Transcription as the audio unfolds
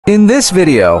In this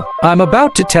video, I'm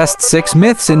about to test 6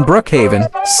 myths in Brookhaven.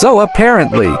 So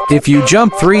apparently, if you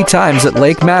jump 3 times at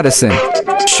Lake Madison,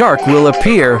 shark will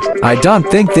appear. I don't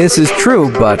think this is true,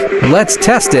 but let's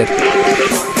test it.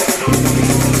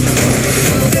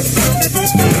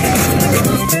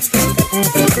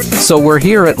 So we're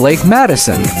here at Lake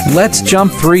Madison. Let's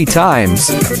jump 3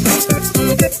 times.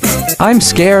 I'm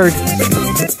scared.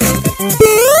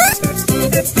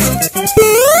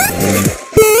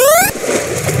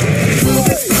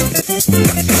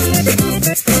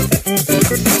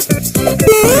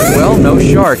 Well, no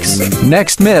sharks.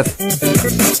 Next myth.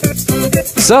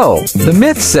 So, the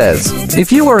myth says,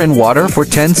 if you are in water for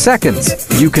 10 seconds,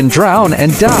 you can drown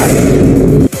and die.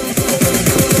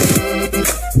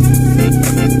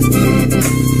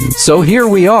 So here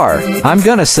we are. I'm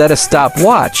gonna set a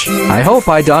stopwatch. I hope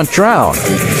I don't drown.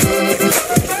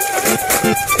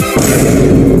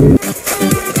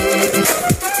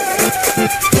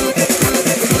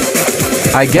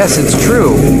 I guess it's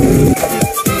true.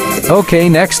 Okay,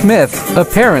 next myth.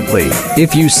 Apparently,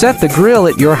 if you set the grill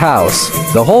at your house,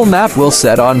 the whole map will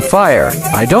set on fire.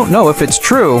 I don't know if it's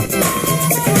true.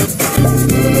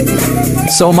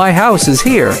 So my house is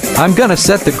here. I'm gonna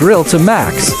set the grill to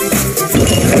max.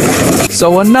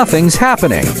 So nothing's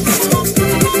happening.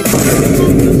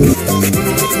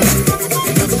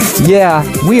 Yeah,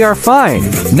 we are fine.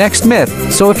 Next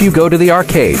myth. So if you go to the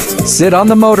arcade, sit on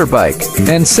the motorbike,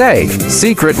 and say,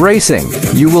 secret racing,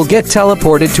 you will get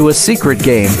teleported to a secret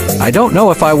game. I don't know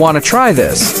if I want to try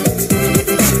this.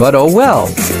 But oh well.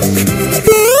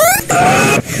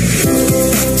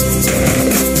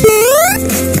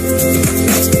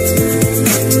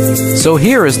 So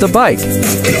here is the bike.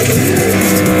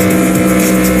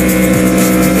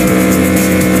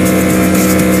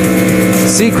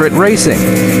 Secret racing.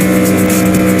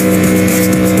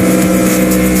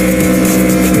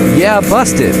 Yeah,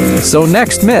 busted. So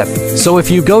next myth. So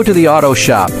if you go to the auto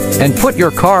shop and put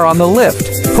your car on the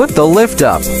lift, put the lift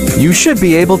up, you should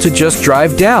be able to just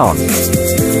drive down.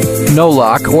 No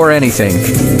lock or anything.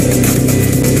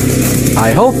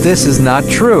 I hope this is not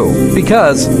true,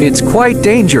 because it's quite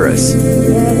dangerous.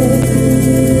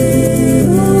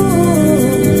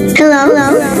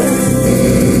 Hello?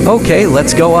 Okay,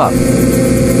 let's go up.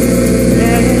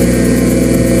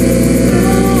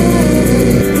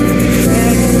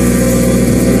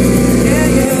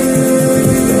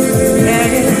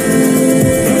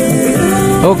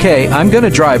 Okay, I'm gonna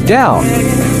drive down.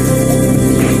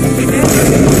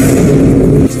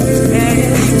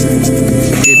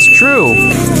 It's true.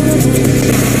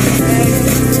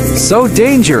 So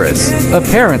dangerous.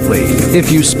 Apparently,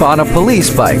 if you spawn a police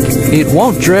bike, it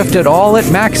won't drift at all at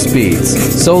max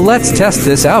speeds. So let's test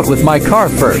this out with my car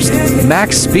first.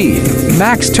 Max speed,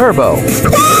 max turbo.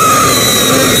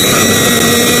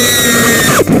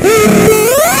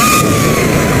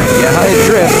 Yeah, it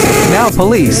drifts. Now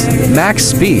police, max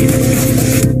speed.